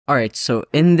Alright, so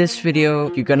in this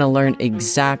video, you're gonna learn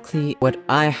exactly what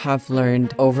I have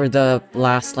learned over the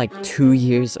last 2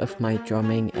 years of my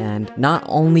drumming, and not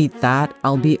only that,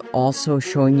 I'll be also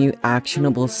showing you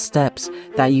actionable steps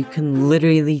that you can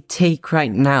literally take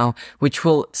right now, which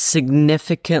will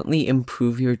significantly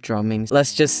improve your drumming.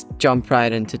 Let's just jump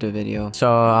right into the video.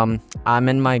 So, I'm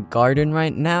in my garden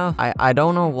right now. I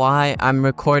don't know why I'm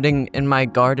recording in my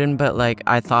garden, but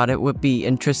I thought it would be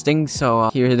interesting,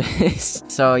 so here it is.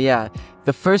 So yeah,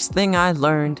 the first thing I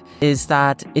learned is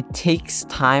that it takes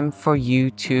time for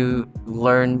you to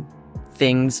learn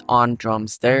things on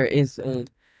drums.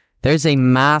 There's a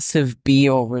massive bee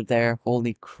over there.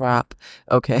 Holy crap.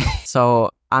 Okay, so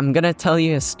I'm gonna tell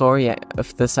you a story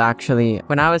of this actually.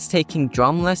 When I was taking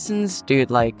drum lessons,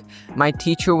 dude, my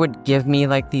teacher would give me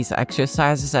these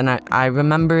exercises, and I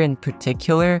remember in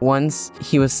particular once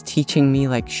he was teaching me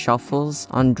shuffles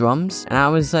on drums, and I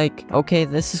was like, okay,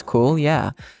 this is cool,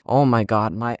 yeah. Oh my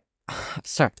god,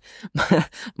 sorry,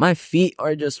 my feet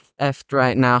are just effed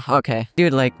right now. Okay,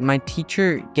 dude, my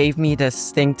teacher gave me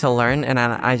this thing to learn, and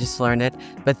I just learned it,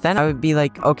 but then I would be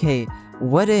like, okay,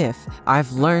 what if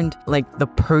I've learned the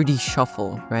Purdy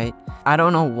shuffle, right? I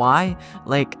don't know why,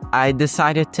 I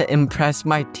decided to impress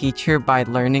my teacher by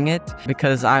learning it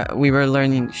because we were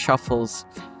learning shuffles.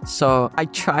 So I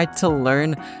tried to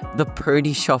learn the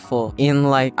Purdy shuffle in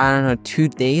I don't know, 2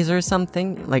 days or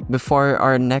something, before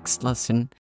our next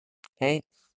lesson. Okay,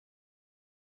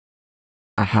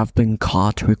 I have been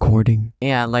caught recording.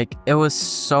 Yeah, it was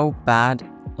so bad.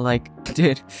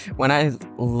 Dude, when I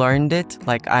learned it,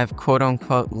 I've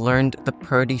quote-unquote learned the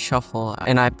Purdy shuffle,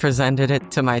 and I presented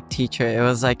it to my teacher. It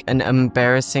was an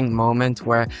embarrassing moment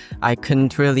where I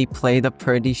couldn't really play the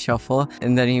Purdy shuffle,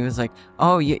 and then he was like,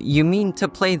 oh, you mean to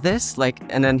play this?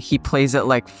 And then he plays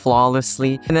it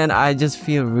flawlessly, and then I just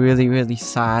feel really, really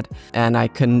sad, and I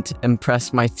couldn't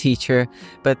impress my teacher,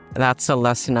 but that's a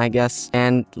lesson, I guess.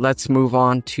 And let's move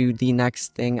on to the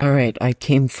next thing. Alright, I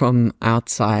came from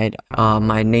outside.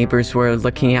 My neighbors were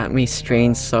looking at me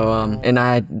strange, so and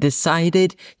I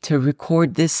decided to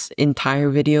record this entire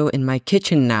video in my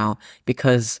kitchen now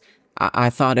because I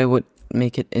thought it would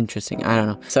make it interesting. I don't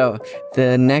know. So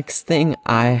the next thing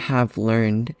I have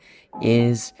learned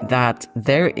is that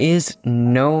there is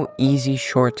no easy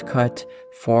shortcut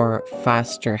for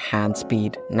faster hand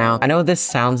speed. Now, I know this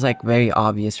sounds very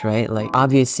obvious, right?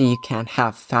 Obviously you can't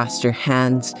have faster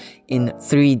hands in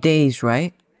 3 days,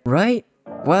 right? Right?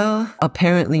 Well,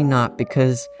 apparently not,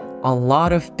 because a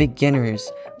lot of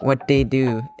beginners, what they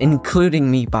do,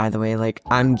 including me by the way,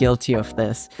 I'm guilty of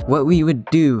this. What we would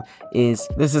do is,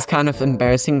 this is kind of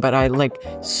embarrassing, but I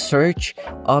search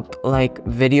up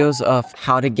videos of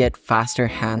how to get faster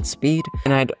hand speed,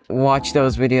 and I'd watch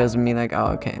those videos and be like,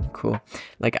 oh, okay, cool.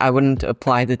 I wouldn't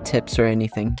apply the tips or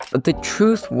anything. But the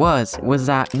truth was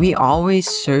that we always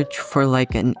search for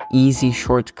an easy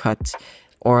shortcut,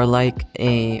 or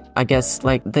I guess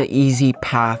the easy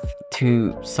path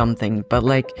to something, but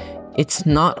it's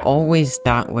not always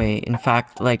that way. In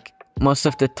fact, most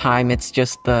of the time it's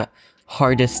just the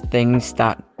hardest things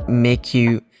that make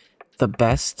you the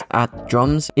best at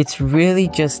drums. It's really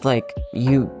just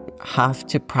you have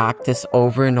to practice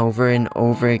over and over and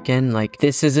over again.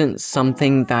 This isn't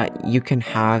something that you can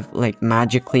have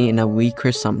magically in a week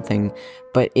or something,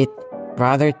 but it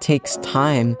rather takes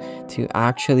time to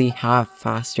actually have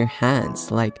faster hands.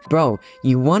 Bro,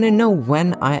 you want to know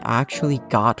when I actually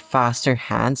got faster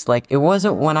hands? It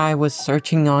wasn't when I was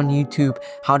searching on YouTube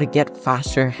how to get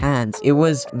faster hands. It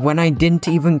was when I didn't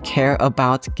even care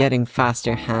about getting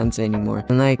faster hands anymore.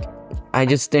 And I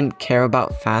just didn't care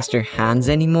about faster hands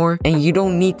anymore. And you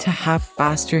don't need to have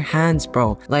faster hands,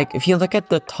 bro. If you look at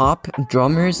the top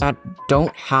drummers that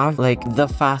don't have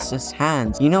the fastest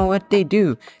hands, you know what they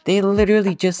do? They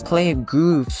literally just play a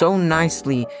groove so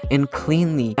nicely and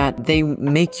cleanly that they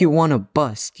make you want to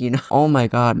bust, you know? Oh my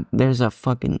god, there's a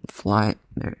fucking fly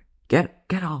there. Get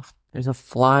off. There's a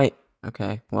fly.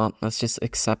 Okay, well, let's just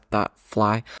accept that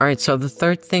fly. Alright, so the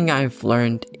third thing I've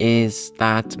learned is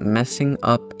that messing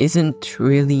up isn't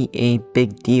really a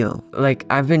big deal.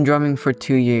 I've been drumming for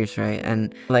 2 years, right?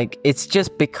 And it's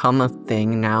just become a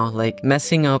thing now.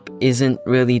 Messing up isn't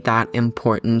really that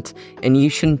important, and you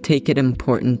shouldn't take it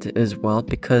important as well,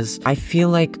 because I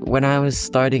feel when I was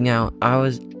starting out, I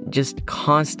was just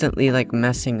constantly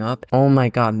messing up. Oh my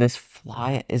god, this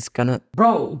fly is gonna...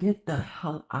 Bro, get the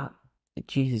hell out.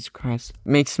 Jesus Christ.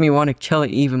 Makes me want to kill it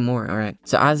even more. Alright,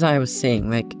 so as I was saying,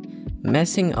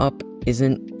 messing up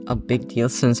isn't a big deal,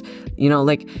 since,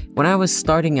 when I was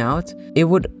starting out, it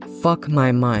would fuck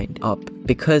my mind up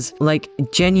because like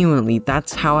genuinely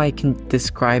that's how I can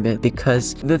describe it.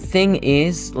 Because the thing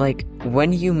is, like,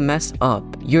 when you mess up,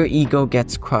 your ego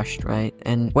gets crushed, right?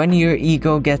 And when your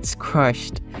ego gets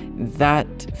crushed, that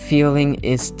feeling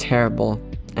is terrible.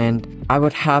 And I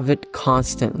would have it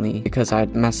constantly because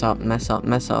I'd mess up.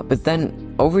 But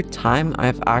then over time,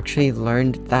 I've actually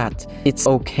learned that it's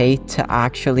okay to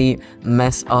actually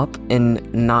mess up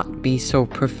and not be so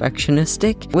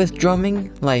perfectionistic with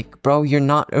drumming. Like, bro, you're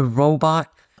not a robot.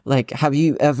 Like, have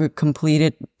you ever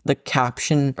completed the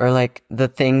caption or like the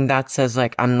thing that says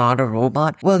like, I'm not a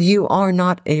robot? Well, you are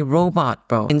not a robot,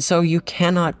 bro. And so you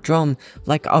cannot drum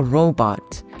like a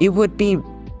robot. It would be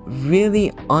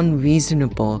really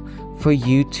unreasonable for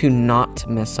you to not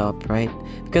mess up, right?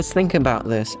 Because think about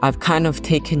this. I've kind of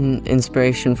taken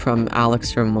inspiration from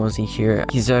Alex Ramosi here.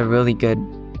 He's a really good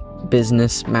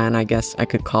businessman, I guess I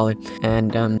could call it.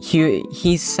 And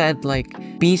he said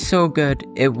like, be so good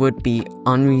it would be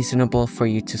unreasonable for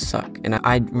you to suck. And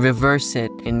I'd reverse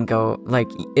it and go like,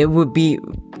 it would be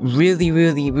really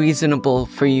reasonable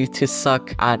for you to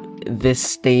suck at this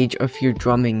stage of your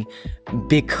drumming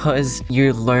because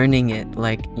you're learning it.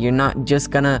 Like, you're not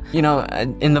just gonna, you know,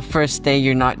 in the first day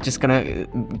you're not just gonna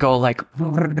go like,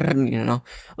 you know,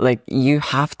 like you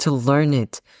have to learn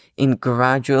it and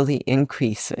gradually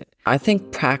increase it. I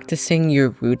think practicing your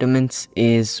rudiments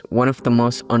is one of the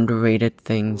most underrated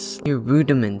things. Your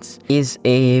rudiments is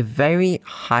a very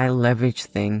high leverage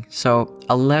thing. So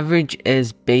a leverage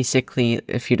is basically,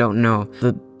 if you don't know,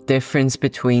 the difference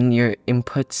between your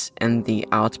inputs and the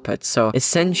outputs. So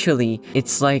essentially,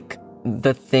 it's like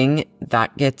the thing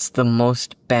that gets the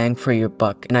most bang for your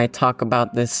buck. And I talk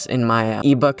about this in my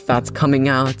ebook that's coming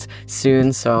out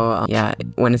soon. So yeah,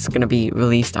 when it's gonna be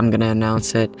released, I'm gonna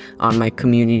announce it on my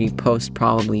community post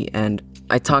probably. And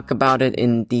I talk about it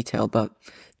in detail, but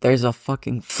there's a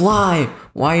fucking fly.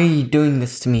 Why are you doing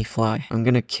this to me, fly? I'm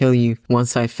gonna kill you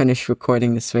once I finish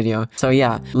recording this video. So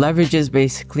yeah, leverage is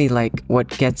basically like what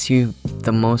gets you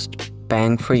the most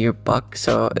bang for your buck.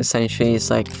 So essentially it's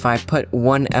like, if I put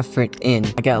one effort in,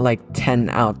 I get like 10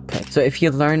 output. So if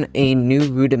you learn a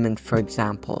new rudiment, for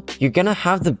example, you're gonna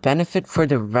have the benefit for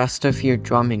the rest of your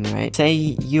drumming, right? Say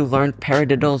you learned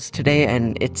paradiddles today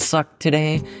and it sucked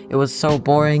today, it was so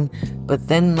boring, but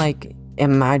then like,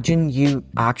 imagine you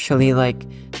actually like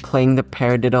playing the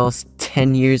paradiddles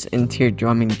 10 years into your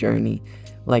drumming journey.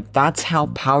 Like, that's how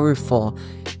powerful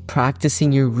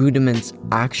practicing your rudiments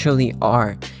actually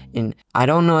are. And I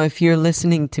don't know if you're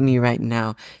listening to me right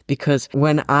now, because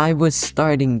when I was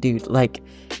starting, dude, like,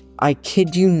 I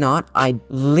kid you not, I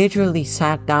literally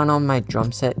sat down on my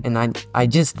drum set and I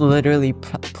just literally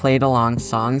played along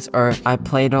songs, or I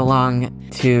played along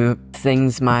to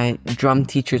things my drum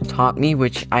teacher taught me,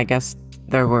 which I guess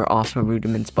there were also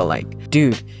rudiments. But like,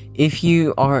 dude, if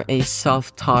you are a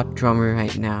self-taught drummer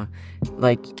right now,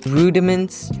 like,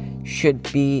 rudiments should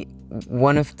be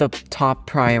one of the top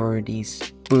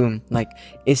priorities. Boom. Like,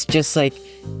 it's just like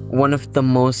one of the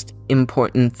most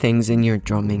important things in your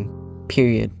drumming,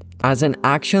 period. As an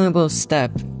actionable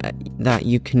step that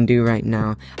you can do right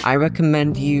now, I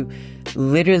recommend you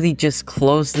literally just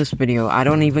close this video. I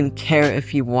don't even care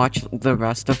if you watch the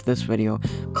rest of this video.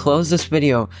 Close this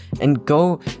video and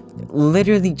go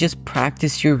literally just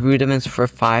practice your rudiments for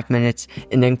 5 minutes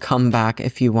and then come back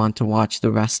if you want to watch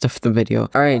the rest of the video.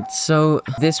 Alright, so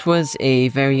this was a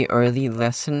very early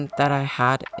lesson that I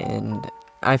had, and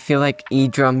I feel like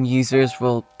eDrum users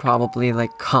will probably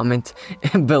like comment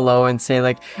below and say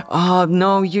like, oh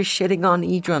no, you're shitting on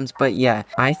eDrums. But yeah,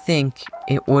 I think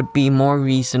it would be more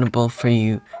reasonable for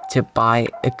you to buy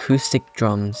acoustic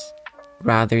drums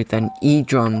rather than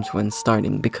eDrums when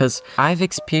starting, because I've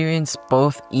experienced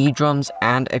both eDrums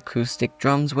and acoustic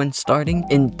drums when starting,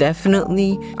 and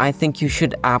definitely I think you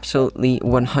should absolutely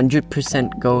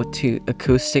 100% go to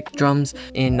acoustic drums.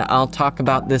 And I'll talk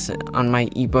about this on my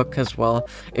ebook as well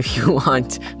if you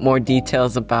want more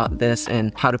details about this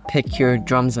and how to pick your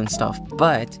drums and stuff.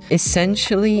 But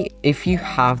essentially, if you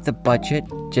have the budget,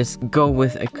 just go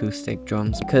with acoustic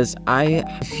drums, because I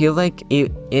feel like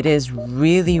it is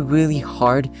really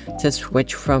hard to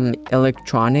switch from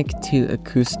electronic to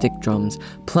acoustic drums.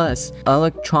 Plus,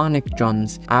 electronic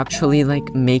drums actually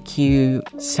like make you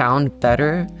sound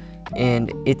better,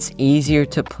 and it's easier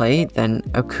to play than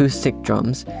acoustic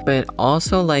drums. But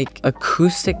also, like,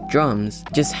 acoustic drums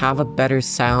just have a better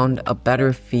sound, a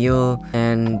better feel,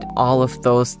 and all of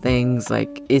those things.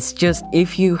 Like, it's just,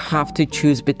 if you have to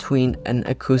choose between an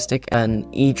acoustic and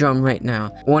eDrum right now,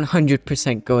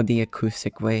 100% go the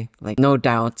acoustic way, like, no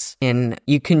doubts. And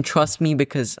you can trust me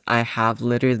because I have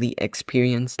literally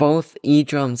experienced both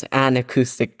eDrums and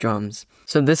acoustic drums.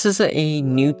 So this is a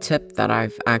new tip that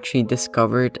I've actually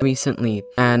discovered recently,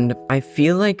 and I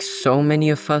feel like so many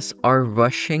of us are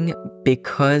rushing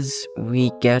because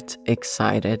we get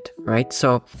excited, right?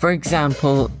 So for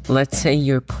example, let's say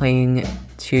you're playing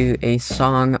to a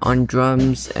song on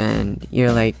drums and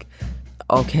you're like,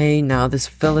 okay, now this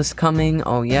fill is coming,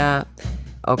 oh yeah,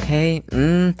 okay,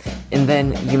 and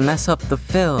then you mess up the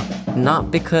fill, not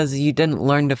because you didn't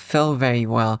learn the fill very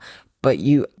well, but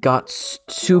you got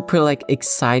super like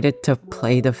excited to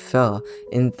play the fill,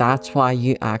 and that's why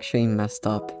you actually messed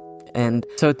up. And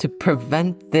so to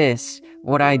prevent this,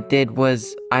 what I did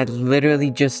was I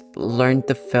literally just learned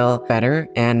the fill better.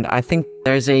 And I think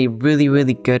there's a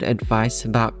really good advice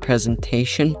about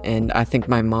presentation, and I think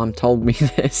my mom told me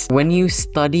this. When you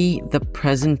study the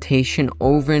presentation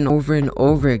over and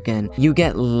over again, you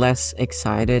get less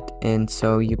excited, and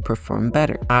so you perform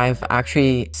better. I've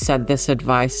actually said this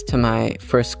advice to my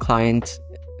first client,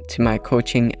 to my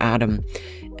coaching, Adam,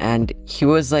 and he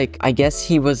was like, I guess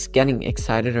he was getting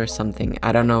excited or something.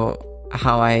 I don't know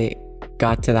how I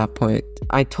got to that point.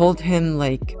 I told him,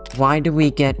 like, why do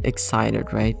we get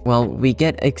excited, right? Well, we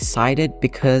get excited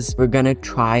because we're gonna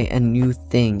try a new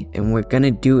thing and we're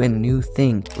gonna do a new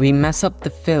thing. We mess up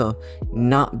the fill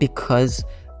not because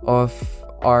of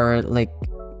our like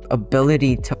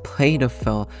ability to play the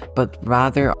fill, but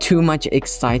rather too much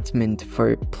excitement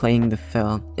for playing the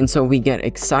fill. And so we get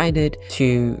excited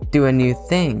to do a new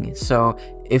thing. So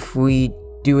if we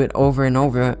do it over and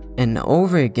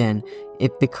over again,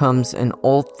 it becomes an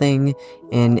old thing,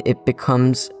 and it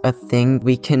becomes a thing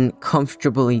we can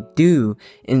comfortably do.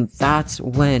 And that's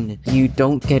when you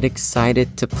don't get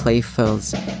excited to play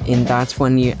fills, and that's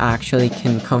when you actually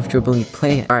can comfortably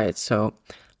play it. Alright, so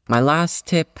my last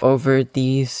tip over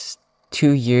these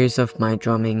 2 years of my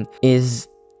drumming is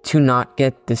to not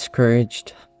get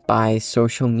discouraged by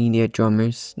social media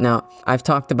drummers. Now, I've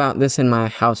talked about this in my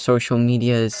How Social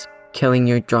Media is Killing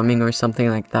Your Drumming or something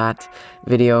like that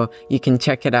video. You can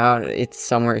check it out, it's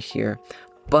somewhere here.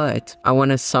 But I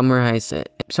want to summarize it.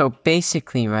 So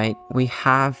basically, right, we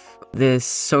have this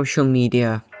social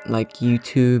media like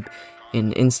YouTube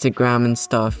and Instagram and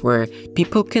stuff where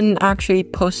people can actually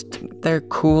post their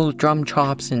cool drum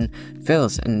chops and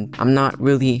fills, and I'm not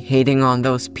really hating on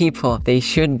those people. They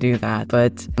should do that.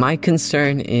 But my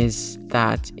concern is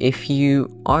that if you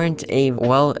aren't a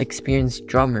well-experienced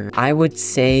drummer, I would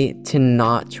say to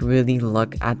not really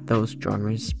look at those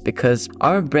drummers, because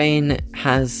our brain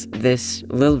has this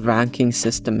little ranking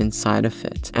system inside of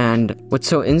it. And what's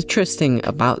so interesting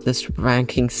about this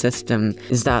ranking system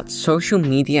is that social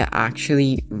media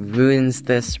actually ruins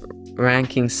this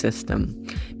ranking system,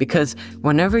 because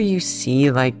whenever you see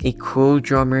like a cool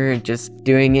drummer just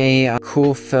doing a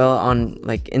cool fill on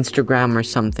like Instagram or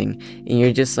something, and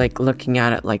you're just like looking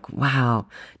at it like, wow,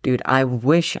 dude, I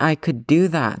wish I could do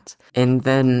that. And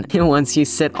then once you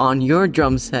sit on your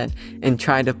drum set and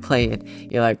try to play it,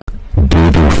 you're like,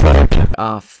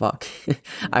 oh fuck,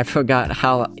 I forgot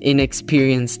how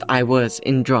inexperienced I was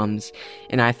in drums,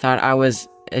 and I thought I was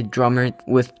a drummer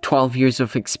with 12 years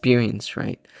of experience,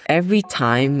 right? Every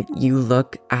time you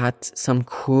look at some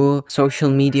cool social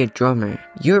media drummer,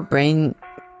 your brain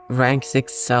ranks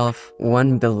itself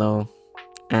one below.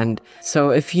 And so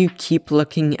if you keep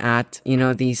looking at, you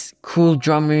know, these cool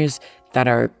drummers that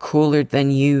are cooler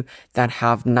than you, that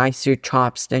have nicer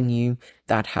chops than you,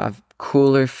 that have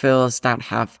cooler fills, that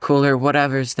have cooler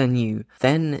whatevers than you,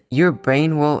 then your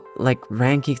brain will like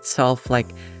rank itself like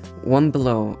one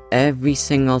below every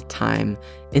single time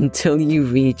until you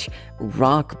reach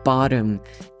rock bottom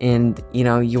and, you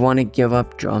know, you want to give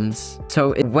up drums.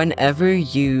 So whenever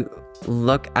you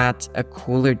look at a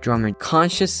cooler drummer,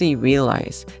 consciously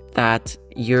realize that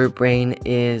your brain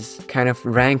is kind of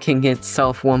ranking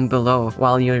itself one below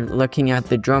while you're looking at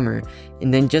the drummer,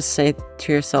 and then just say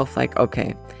to yourself like,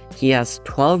 okay, he has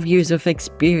 12 years of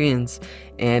experience,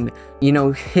 and, you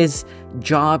know, his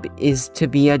job is to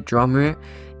be a drummer,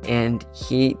 and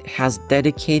he has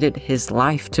dedicated his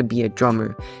life to be a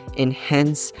drummer, and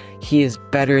hence he is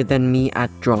better than me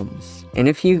at drums. And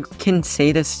if you can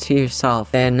say this to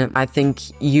yourself, then I think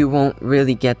you won't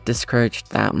really get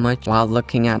discouraged that much while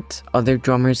looking at other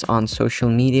drummers on social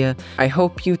media. I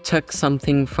hope you took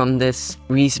something from this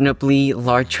reasonably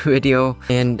large video,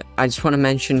 and I just want to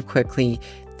mention quickly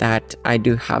that I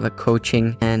do have a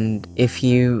coaching, and if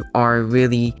you are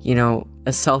really, you know,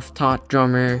 a self-taught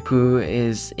drummer who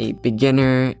is a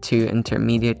beginner to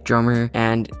intermediate drummer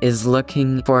and is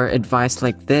looking for advice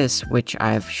like this, which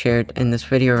I've shared in this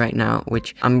video right now,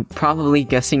 which I'm probably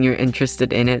guessing you're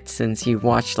interested in it since you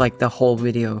watched like the whole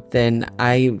video, then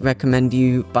I recommend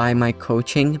you buy my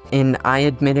coaching. And I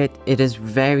admit it is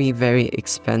very, very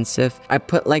expensive. I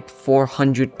put like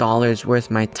 $400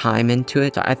 worth my time into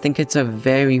it. So I think it's a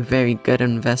very, very good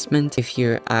investment if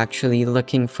you're actually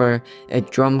looking for a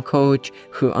drum coach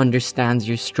who understands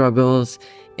your struggles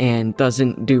and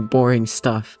doesn't do boring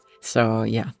stuff. So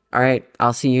yeah. Alright,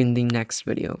 I'll see you in the next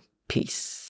video. Peace.